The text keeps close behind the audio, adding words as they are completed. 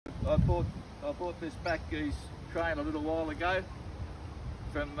I bought this Backease crane a little while ago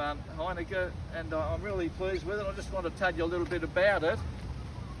from Heineke, and I'm really pleased with it. I just want to tell you a little bit about it.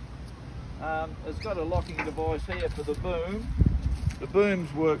 It's got a locking device here for the boom. The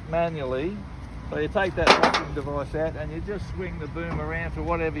booms work manually, so you take that locking device out and you just swing the boom around for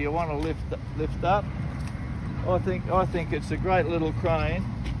whatever you want to lift up. I think it's a great little crane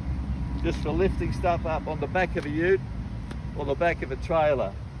just for lifting stuff up on the back of a ute or the back of a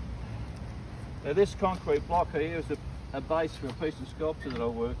trailer. Now this concrete block here is a base for a piece of sculpture that I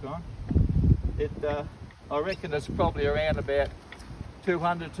work on. I reckon it's probably around about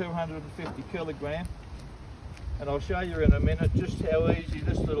 200–250 kilogram, and I'll show you in a minute just how easy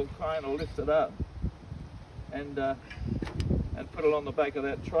this little crane will lift it up and put it on the back of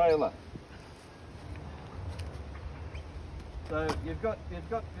that trailer. So you've got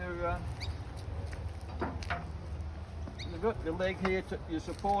your leg here, your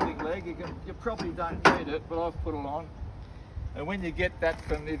supporting leg. You probably don't need it, but I've put it on. And when you get that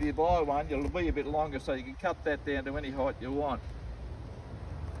from, if you buy one, it'll be a bit longer, so you can cut that down to any height you want.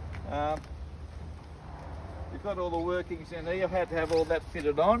 You've got all the workings in here. I've had to have all that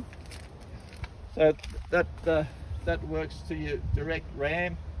fitted on. So that works to your direct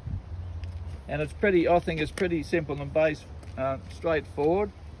ram, and it's pretty. I think it's pretty simple and base,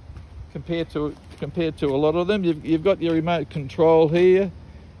 straightforward compared to a lot of them. You've got your remote control here.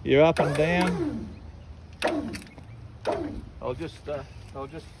 You're up and down. I'll just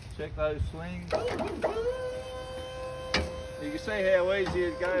check those slings. You can see how easy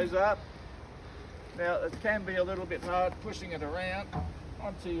it goes up. Now it can be a little bit hard pushing it around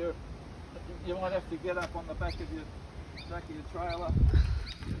onto your. You might have to get up on the back of your trailer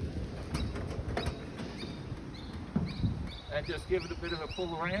and just give it a bit of a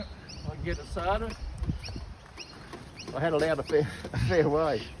pull around. I can get it started. I had it out a fair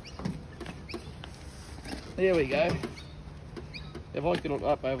way. There we go. If I get it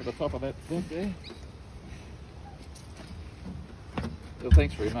up over the top of that thing there. Well,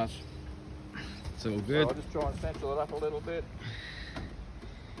 thanks very much. It's all good. So I'll just try and central it up a little bit.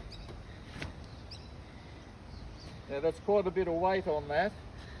 Now that's quite a bit of weight on that,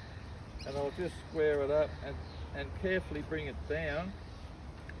 and I'll just square it up and carefully bring it down.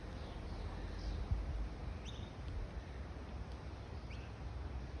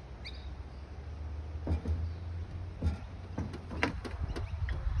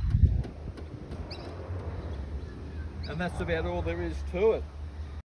 And that's about all there is to it.